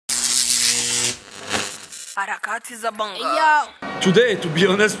Harakati za Bongo. Today, to be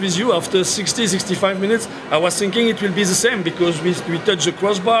honest with you, after 60-65 minutes, I was thinking it will be the same because we touch the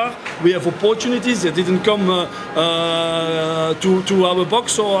crossbar, we have opportunities that didn't come to our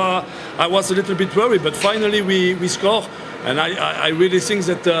box, so I was a little bit worried, but finally we score, and I really think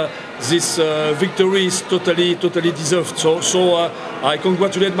that this victory is totally deserved. So I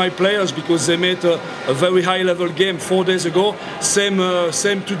congratulate my players because they made a very high-level game 4 days ago,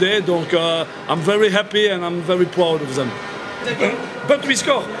 same today, donc I'm very happy and I'm very proud of them. But we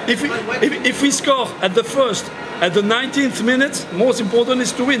score. If we score at the 19th minute, most important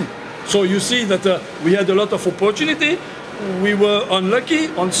is to win. So you see that we had a lot of opportunity. We were unlucky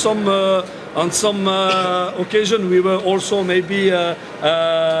on some occasion. We were also maybe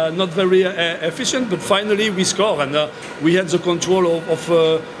not very efficient. But finally we score, and we had the control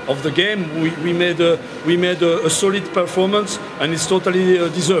of the game. We made a solid performance, and it's totally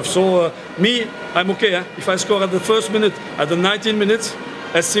deserved. So me, I'm okay. If I score at the first minute, at the 19 minutes,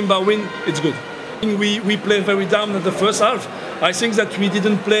 as Simba win, it's good. We played very down at the first half. I think that we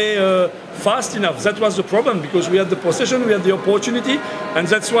didn't play fast enough. That was the problem, because we had the possession, we had the opportunity, and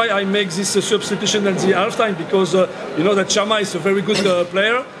that's why I make this substitution at the halftime, because you know that Chama is a very good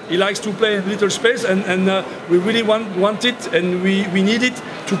player. He likes to play in little space, and we really want it, and we need it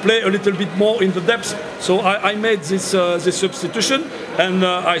to play a little bit more in the depth. So I made this substitution, and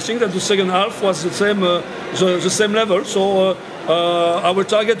I think that the second half was the same level. So our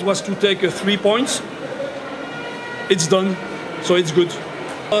target was to take 3 points. It's done. So it's good.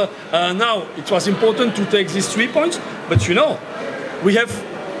 Now, it was important to take these 3 points, but you know, we have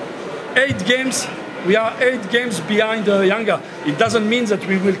 8 games. We are 8 games behind Yanga. It doesn't mean that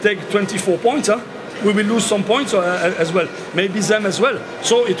we will take 24 points. Huh? We will lose some points as well, maybe them as well.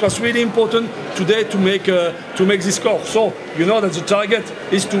 So it was really important today to make this score. So you know that the target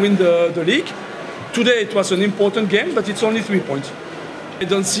is to win the league. Today it was an important game, but it's only 3 points. I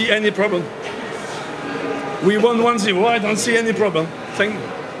don't see any problem. We won 1-0. I don't see any problem. Thank you.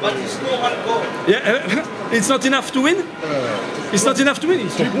 But it's still 1 goal. Yeah, it's not enough to win. It's not enough to win.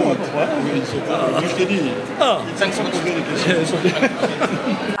 It's 3 points.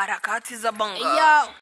 Harakati za Bongo.